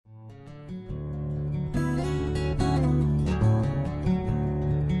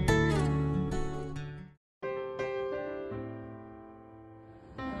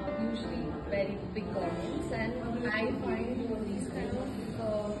I find these kind of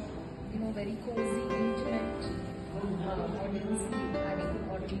very cozy, intimate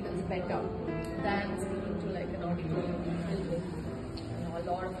audience better than speaking to like an auditorium filled with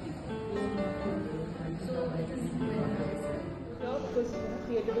a lot of people. So it is very nice. Because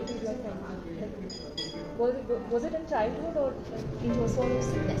creativity is like was it in childhood or it was sort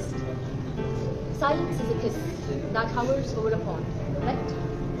of Nest. Silence is a kiss that hovers over a pond, wet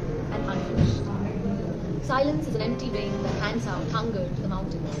and unfinished. Silence is an empty wing that hands out hunger to the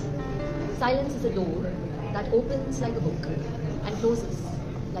mountains. Silence is a door that opens like a book and closes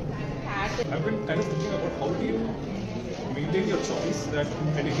like a book. I've been kind of thinking about how do you maintain your choice that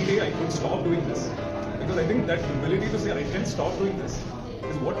at any day I could stop doing this. Because I think that ability to say I can stop doing this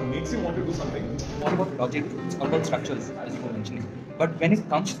is what makes you want to do something. It's all about logic, it's all about structures, as you were mentioning. But when it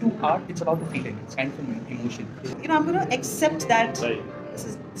comes to art, it's about a feeling, it's kind of an emotion. I'm going to accept that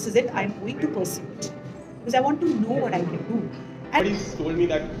this is it, I'm going to pursue it. Because I want to know what I can do. Somebody's told me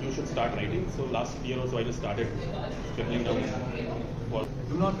that you should start writing, so last year or so I just started scribbling down.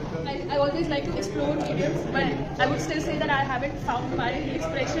 I always like to explore mediums, but I would still say that I haven't found my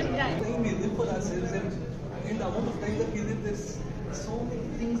expression yet. Live for ourselves, and in the amount of time that we live, there's so many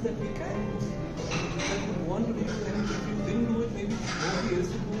things that we can do, that we want to do, and if you didn't do it, maybe nobody else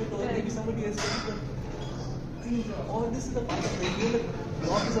will do it, or maybe somebody else will do it. But all this is a part of life. Like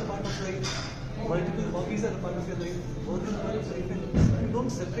rock is a part of life. Multiple hobbies are a part of your life. Work is a part of life, and if you don't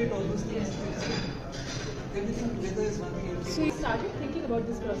separate all those things, everything together is nothing else. So I started thinking about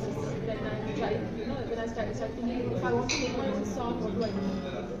this process when I tried, when I started thinking, if I want to make my own song, what do I do?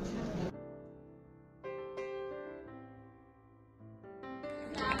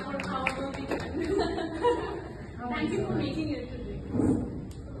 Thank you for making it today.